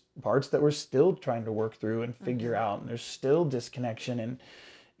 there's parts that we're still trying to work through and figure out, and there's still disconnection and,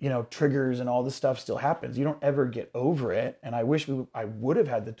 triggers and all this stuff still happens. You don't ever get over it. And I wish I would have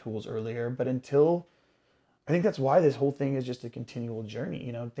had the tools earlier, but I think that's why this whole thing is just a continual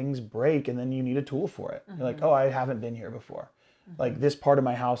journey. Things break and then you need a tool for it. You're like, oh, I haven't been here before. Like this part of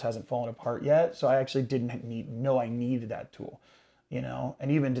my house hasn't fallen apart yet. So I actually didn't know I needed that tool, and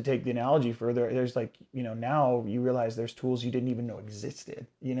even to take the analogy further, there's like, now you realize there's tools you didn't even know existed,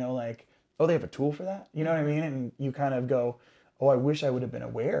 like, oh, they have a tool for that. You know what I mean? And you kind of go, oh, I wish I would have been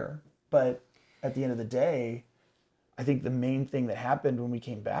aware. But at the end of the day, I think the main thing that happened when we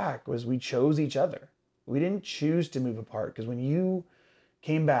came back was we chose each other. We didn't choose to move apart, because when you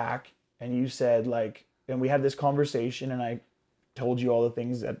came back and you said like, and we had this conversation and I told you all the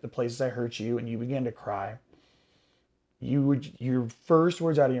things at the places I hurt you, and you began to cry, your first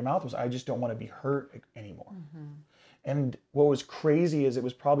words out of your mouth was, I just don't want to be hurt anymore. And what was crazy is it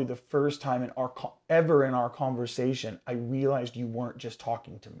was probably the first time ever in our conversation, I realized you weren't just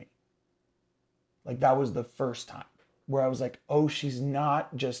talking to me. Like that was the first time where I was like, oh, she's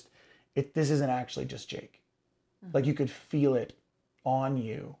not just, this isn't actually just Jake. Like you could feel it on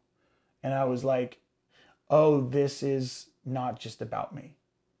you. And I was like, oh, this is not just about me.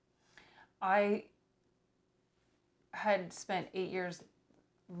 I had spent 8 years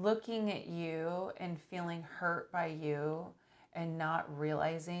looking at you and feeling hurt by you and not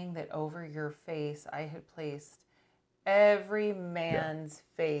realizing that over your face I had placed every man's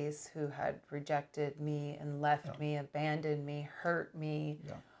face who had rejected me and left me, abandoned me, hurt me.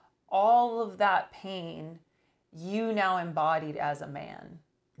 All of that pain you now embodied as a man.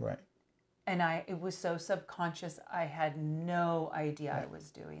 Right. And it was so subconscious, I had no idea I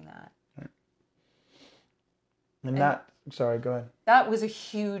was doing that. And that, sorry, go ahead. That was a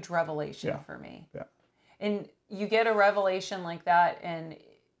huge revelation for me. Yeah. And you get a revelation like that, and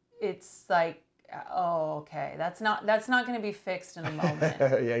it's like, oh, okay, that's not going to be fixed in a moment.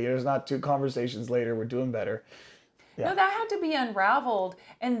 Yeah, there's not 2 conversations later, we're doing better. Yeah. No, that had to be unraveled.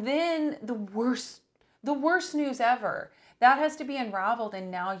 And then the worst news ever, that has to be unraveled, and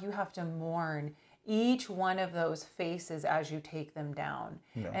now you have to mourn each one of those faces as you take them down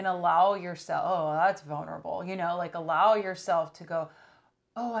and allow yourself, oh, that's vulnerable, like allow yourself to go,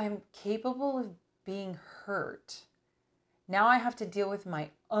 oh, I'm capable of being hurt. Now I have to deal with my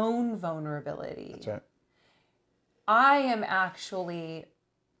own vulnerability. That's right. I am actually,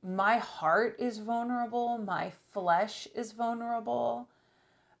 my heart is vulnerable. My flesh is vulnerable.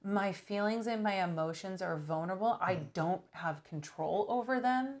 My feelings and my emotions are vulnerable. I don't have control over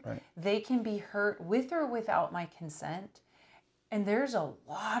them. Right. They can be hurt with or without my consent. And there's a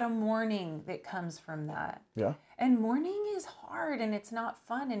lot of mourning that comes from that. Yeah. And mourning is hard and it's not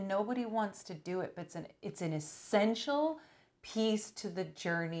fun and nobody wants to do it, but it's an essential piece to the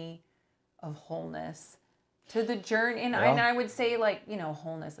journey of wholeness. To the journey, and I would say, like,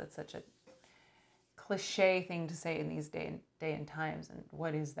 wholeness, that's such a cliche thing to say in these day and times, and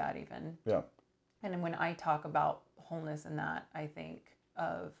what is that even? Yeah. And when I talk about wholeness and that, I think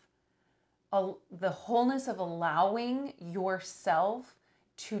of the wholeness of allowing yourself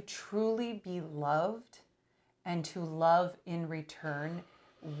to truly be loved and to love in return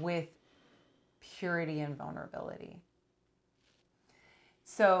with purity and vulnerability.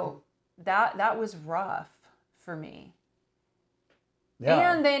 So that was rough for me.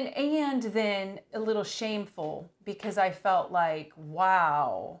 Yeah. And then a little shameful because I felt like,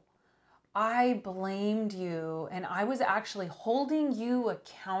 wow, I blamed you and I was actually holding you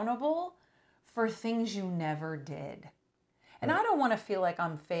accountable for things you never did. And I don't want to feel like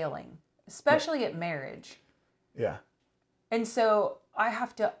I'm failing, especially at marriage. Yeah. And so I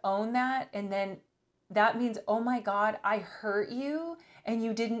have to own that. And then that means, oh my God, I hurt you and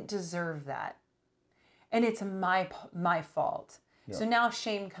you didn't deserve that. And it's my fault. Yeah. So now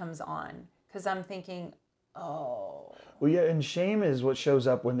shame comes on because I'm thinking, oh. Well, yeah, and shame is what shows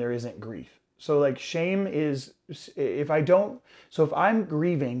up when there isn't grief. So like shame is, if I'm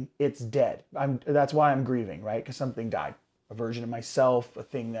grieving, it's dead. That's why I'm grieving, right? Because something died. A version of myself, a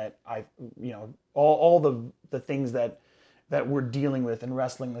thing that all the things that we're dealing with and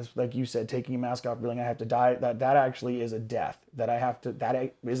wrestling with, like you said, taking a mask off, feeling I have to die, that actually is a death.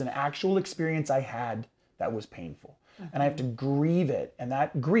 That is an actual experience I had that was painful. Mm-hmm. And I have to grieve it. And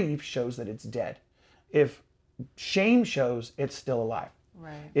that grief shows that it's dead. If shame shows, it's still alive.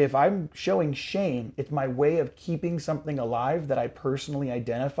 Right. If I'm showing shame, it's my way of keeping something alive that I personally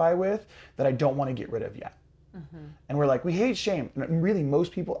identify with that I don't want to get rid of yet. Mm-hmm. And we're like, we hate shame. And really,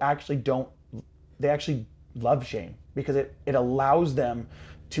 most people actually don't. They actually love shame because it allows them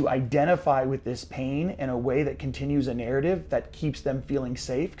to identify with this pain in a way that continues a narrative that keeps them feeling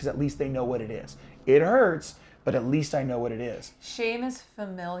safe because at least they know what it is. It hurts, but at least I know what it is. Shame is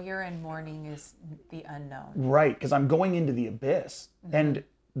familiar and mourning is the unknown. Right, because I'm going into the abyss. Mm-hmm. And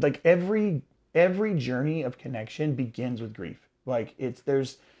like every journey of connection begins with grief. Like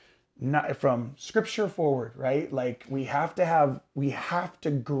there's not from scripture forward, right? Like we have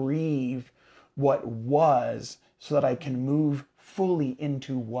to grieve what was so that I can move fully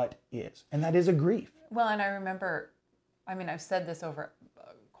into what is. And that is a grief. Well, and I remember, I've said this over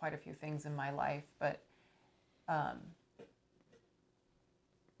quite a few things in my life, but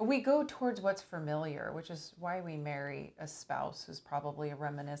we go towards what's familiar, which is why we marry a spouse who's probably a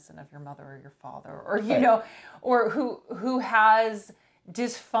reminiscent of your mother or your father, or or who has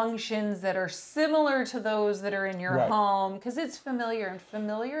dysfunctions that are similar to those that are in your home, because it's familiar, and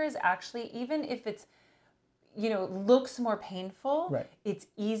familiar is actually, even if it's looks more painful, it's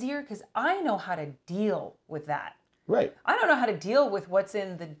easier because I know how to deal with that. Right. I don't know how to deal with what's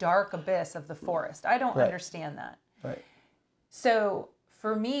in the dark abyss of the forest. I don't understand that. Right. So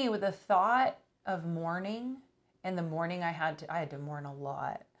for me, with the thought of mourning, and the mourning I had to mourn a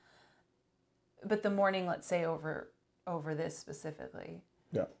lot, but the mourning, let's say over this specifically.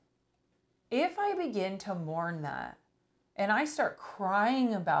 Yeah. If I begin to mourn that and I start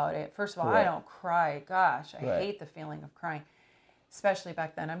crying about it, first of all, I don't cry. Gosh, I hate the feeling of crying, especially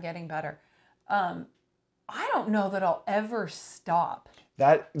back then. I'm getting better. I don't know that I'll ever stop.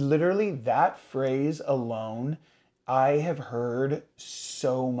 That phrase alone, I have heard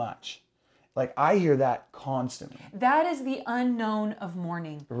so much. Like I hear that constantly. That is the unknown of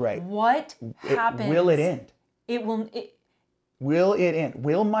mourning. Right. What happens? Will it end? Will it end?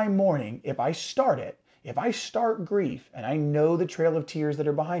 Will my mourning, if I start grief and I know the trail of tears that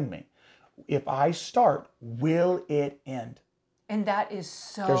are behind me, if I start, will it end? And that is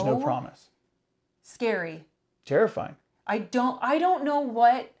so There's no promise. scary. Terrifying. I don't know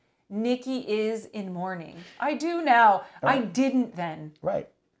what Nikki is in mourning. I do now. I didn't then. Right.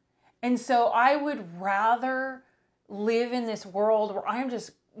 And so I would rather live in this world where I'm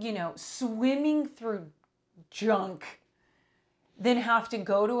just, swimming through junk than have to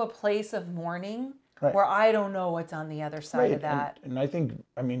go to a place of mourning where I don't know what's on the other side of that. And I think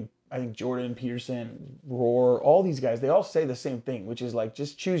Jordan Peterson, Rohr, all these guys, they all say the same thing, which is like,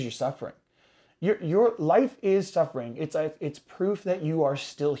 just choose your suffering. Your life is suffering. It's proof that you are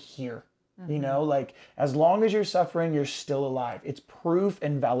still here. Like as long as you're suffering, you're still alive. It's proof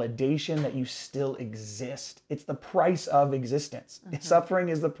and validation that you still exist. It's the price of existence. Suffering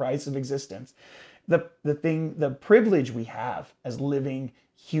is the price of existence. The privilege we have as living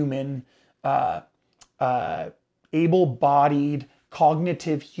human, able-bodied,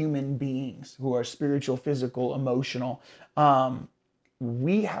 cognitive human beings who are spiritual, physical, emotional,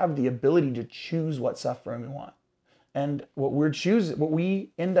 we have the ability to choose what suffering we want. And what we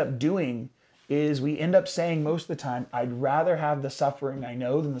end up doing is we end up saying most of the time, I'd rather have the suffering I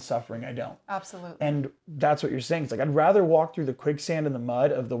know than the suffering I don't. Absolutely. And that's what you're saying. It's like, I'd rather walk through the quicksand and the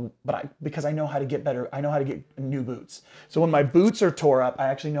mud because I know how to get better. I know how to get new boots. So when my boots are tore up, I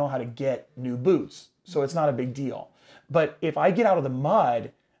actually know how to get new boots. So it's not a big deal. But if I get out of the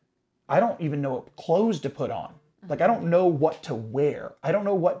mud, I don't even know what clothes to put on. Like, I don't know what to wear. I don't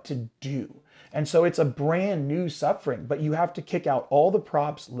know what to do. And so it's a brand new suffering, but you have to kick out all the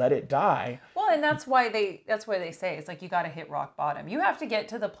props, let it die. Well, and that's why they say it's like you got to hit rock bottom. You have to get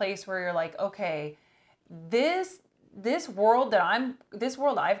to the place where you're like, okay, this world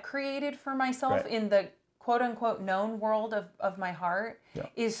I've created for myself in the quote unquote known world of my heart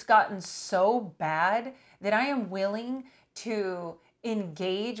is gotten so bad that I am willing to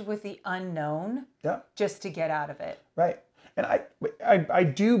engage with the unknown just to get out of it. Right. And I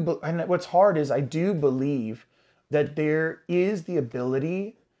do, and what's hard is I do believe that there is the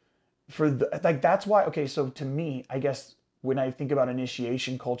ability for that's why, okay, so to me, I guess when I think about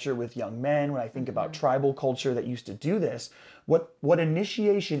initiation culture with young men, when I think about tribal culture that used to do this, what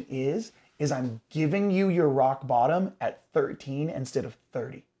initiation is I'm giving you your rock bottom at 13 instead of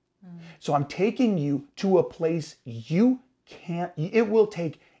 30. So I'm taking you to a place it will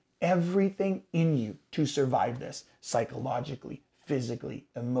take everything in you to survive this, psychologically, physically,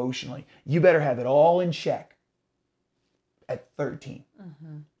 emotionally. You better have it all in check at 13.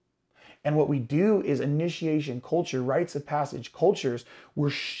 And what we do is initiation culture, rites of passage cultures, we're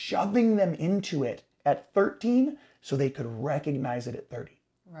shoving them into it at 13 so they could recognize it at 30.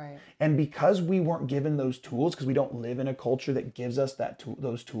 Right. And because we weren't given those tools, because we don't live in a culture that gives us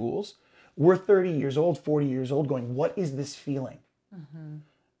those tools, we're 30 years old, 40 years old going, what is this feeling?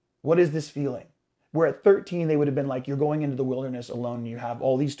 What is this feeling? Where at 13, they would have been like, you're going into the wilderness alone. You have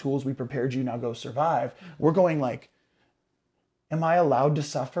all these tools. We prepared you. Now go survive. We're going like, am I allowed to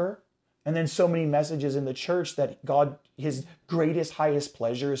suffer? And then so many messages in the church that God, his greatest, highest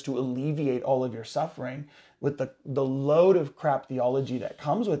pleasure is to alleviate all of your suffering, with the load of crap theology that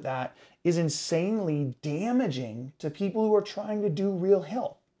comes with that is insanely damaging to people who are trying to do real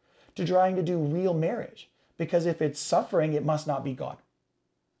health, to trying to do real marriage. Because if it's suffering, it must not be God.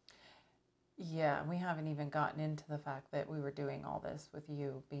 Yeah, we haven't even gotten into the fact that we were doing all this with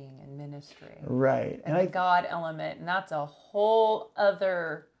you being in ministry. Right. And the God element, and that's a whole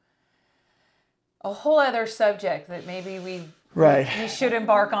other subject that maybe we should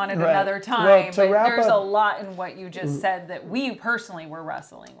embark on at another time. Well, but there's a lot in what you just said that we personally were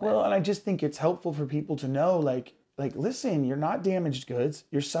wrestling with. Well, and I just think it's helpful for people to know, like listen, you're not damaged goods.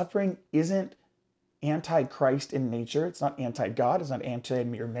 Your suffering isn't anti-Christ in nature. It's not anti-God. It's not anti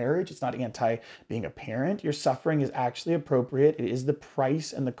your marriage. It's not anti being a parent. Your suffering is actually appropriate. It is the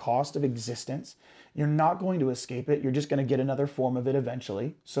price and the cost of existence. You're not going to escape it. You're just going to get another form of it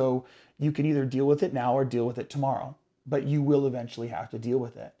eventually. So you can either deal with it now or deal with it tomorrow, but you will eventually have to deal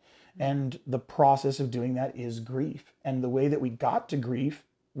with it. And the process of doing that is grief. And the way that we got to grief,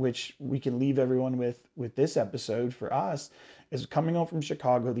 which we can leave everyone with this episode for us, is coming home from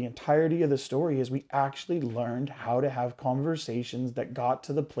Chicago. The entirety of the story is we actually learned how to have conversations that got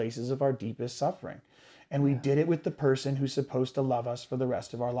to the places of our deepest suffering. And we did it with the person who's supposed to love us for the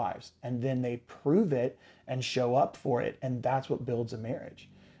rest of our lives. And then they prove it and show up for it. And that's what builds a marriage.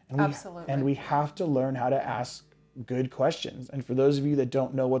 And Absolutely. And we have to learn how to ask good questions. And for those of you that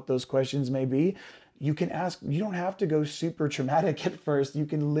don't know what those questions may be, you can ask. You don't have to go super traumatic at first. You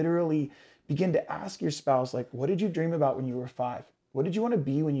can literally begin to ask your spouse, like, what did you dream about when you were 5? What did you want to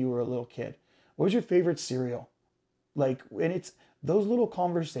be when you were a little kid? What was your favorite cereal? Like, and it's those little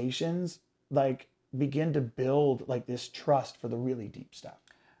conversations, like, begin to build like this trust for the really deep stuff.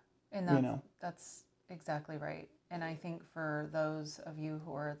 And that's exactly right. And I think for those of you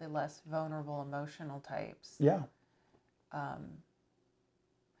who are the less vulnerable emotional types, Yeah.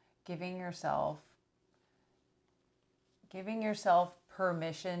 giving yourself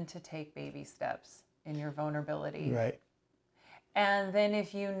permission to take baby steps in your vulnerability. Right. And then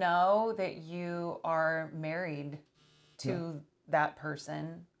if you know that you are married to that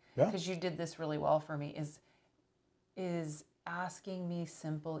person, because you did this really well for me, is asking me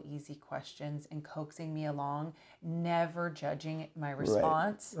simple, easy questions and coaxing me along, never judging my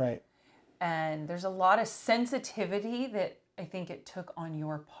response. Right. And there's a lot of sensitivity that I think it took on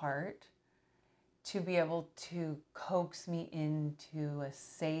your part to be able to coax me into a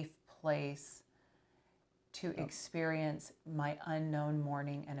safe place to experience my unknown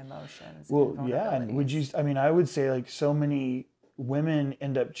mourning and emotions. Well, and yeah. And vulnerabilities. I would say like so many women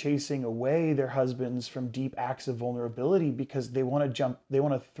end up chasing away their husbands from deep acts of vulnerability because they want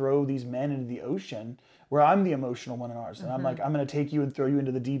to throw these men into the ocean where I'm the emotional one in ours. And I'm like, I'm going to take you and throw you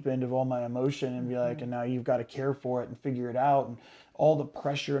into the deep end of all my emotion and be like, and now you've got to care for it and figure it out. And all the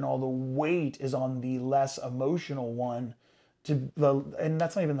pressure and all the weight is on the less emotional one and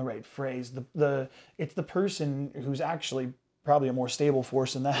that's not even the right phrase. It's the person who's actually probably a more stable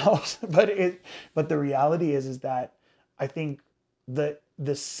force in the house. But the reality is that I think the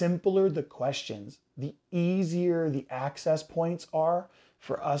simpler the questions, the easier the access points are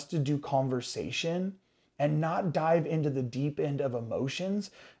for us to do conversation and not dive into the deep end of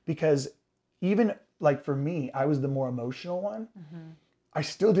emotions. Because even like for me, I was the more emotional one. I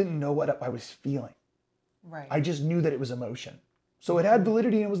still didn't know what I was feeling. Right. I just knew that it was emotion. So it had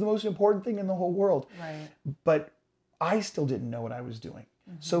validity and it was the most important thing in the whole world. Right. But I still didn't know what I was doing.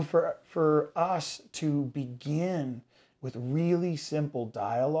 So for us to begin with really simple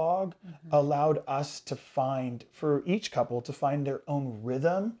dialogue allowed us to find, for each couple, to find their own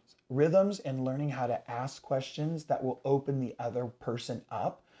rhythms and learning how to ask questions that will open the other person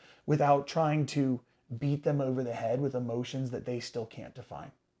up without trying to beat them over the head with emotions that they still can't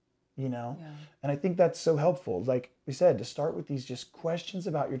define. And I think that's so helpful. Like we said, to start with these just questions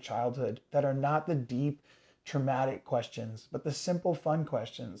about your childhood that are not the deep, traumatic questions, but the simple, fun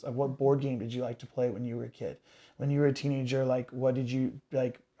questions of what board game did you like to play when you were a kid? When you were a teenager, like, what did you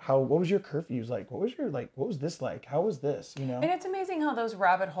like? What was your curfews like? What was this like? How was this? And it's amazing how those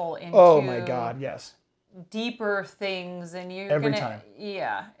rabbit hole into Oh my God, yes. deeper things, and you're Every gonna, time.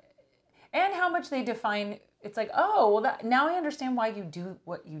 yeah, and how much they define. It's like, oh, well, now I understand why you do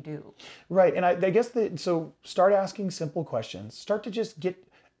what you do. Right, and I guess so start asking simple questions. Start to just get,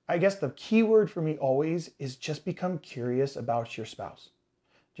 I guess the key word for me always is just become curious about your spouse.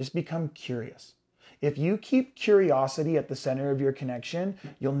 Just become curious. If you keep curiosity at the center of your connection,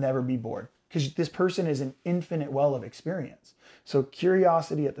 you'll never be bored because this person is an infinite well of experience. So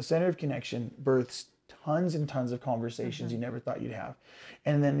curiosity at the center of connection births tons and tons of conversations you never thought you'd have.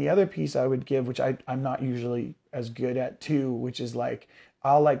 And then the other piece I would give, which I'm not usually as good at too, which is like,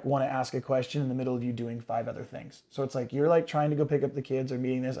 I'll like want to ask a question in the middle of you doing 5 other things. So it's like, you're like trying to go pick up the kids or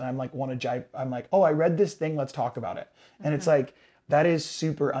meeting this. And I'm like, I'm like, oh, I read this thing. Let's talk about it. And it's like, that is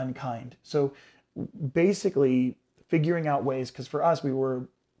super unkind. So basically figuring out ways, because for us, we were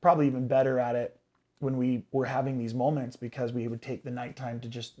probably even better at it when we were having these moments because we would take the nighttime to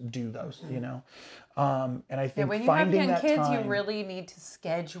just do those, And I think when you finding have young that kids, time, you really need to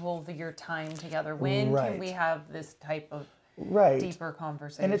schedule your time together. When Right. can we have this type of right. deeper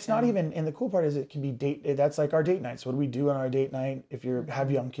conversation? And it's not even, and the cool part is it can be that's like our date nights. What do we do on our date night? If you have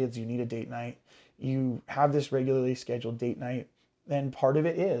young kids, you need a date night. You have this regularly scheduled date night. Then part of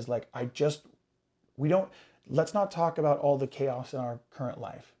it is like, let's not talk about all the chaos in our current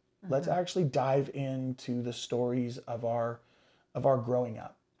life. Let's actually dive into the stories of our growing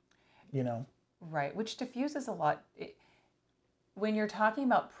up, Right, which diffuses a lot. When you're talking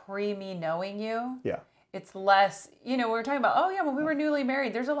about me knowing you, Yeah. it's less, we're talking about, oh yeah, when we were newly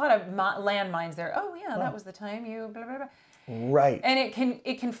married, there's a lot of landmines there. Oh yeah, that was the time you blah, blah, blah. Right. And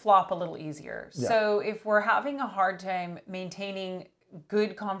it can flop a little easier. Yeah. So if we're having a hard time maintaining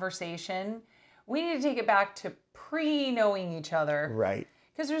good conversation, we need to take it back to pre-knowing each other. Right.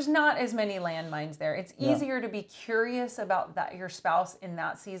 Because there's not as many landmines there. It's easier to be curious about your spouse in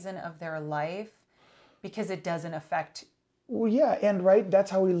that season of their life because it doesn't affect. Well, yeah, and right,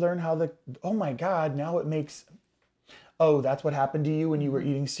 that's how we learn how oh my God, now it makes, that's what happened to you when you were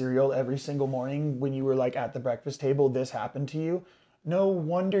eating cereal every single morning when you were like at the breakfast table, this happened to you. No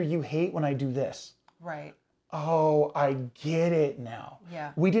wonder you hate when I do this. Right. Oh, I get it now.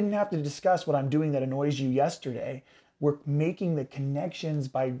 Yeah. We didn't have to discuss what I'm doing that annoys you yesterday. We're making the connections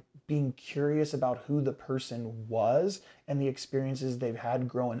by being curious about who the person was and the experiences they've had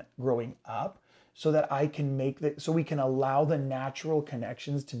growing up, so that I can so we can allow the natural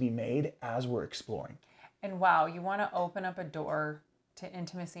connections to be made as we're exploring. And wow, you want to open up a door to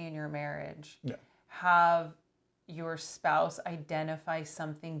intimacy in your marriage. Yeah. Have your spouse identify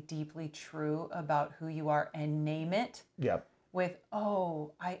something deeply true about who you are and name it Yep. with,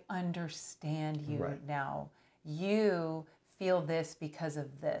 oh, I understand you Right. now. You feel this because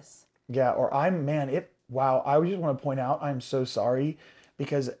of this. Yeah, or wow, I just want to point out, I'm so sorry,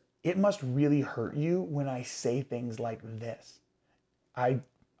 because it must really hurt you when I say things like this. I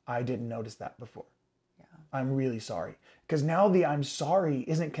didn't notice that before. Yeah. I'm really sorry. Because now the I'm sorry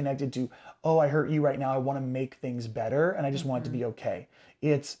isn't connected to, oh, I hurt you right now, I want to make things better, and I just want it to be okay.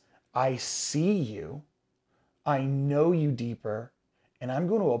 It's, I see you, I know you deeper, and I'm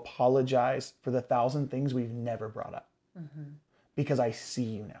going to apologize for the 1,000 things we've never brought up. Because I see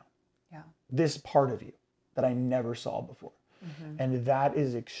you now. Yeah. This part of you that I never saw before. And that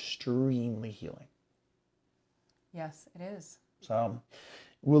is extremely healing. Yes, it is. So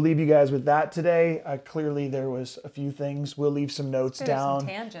we'll leave you guys with that today. Clearly there was a few things. We'll leave some notes There's down. some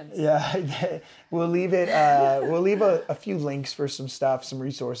tangents. Yeah, we'll leave it. We'll leave a few links for some stuff, some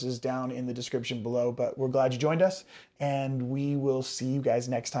resources down in the description below. But we're glad you joined us, and we will see you guys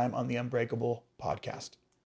next time on the Unbreakable podcast.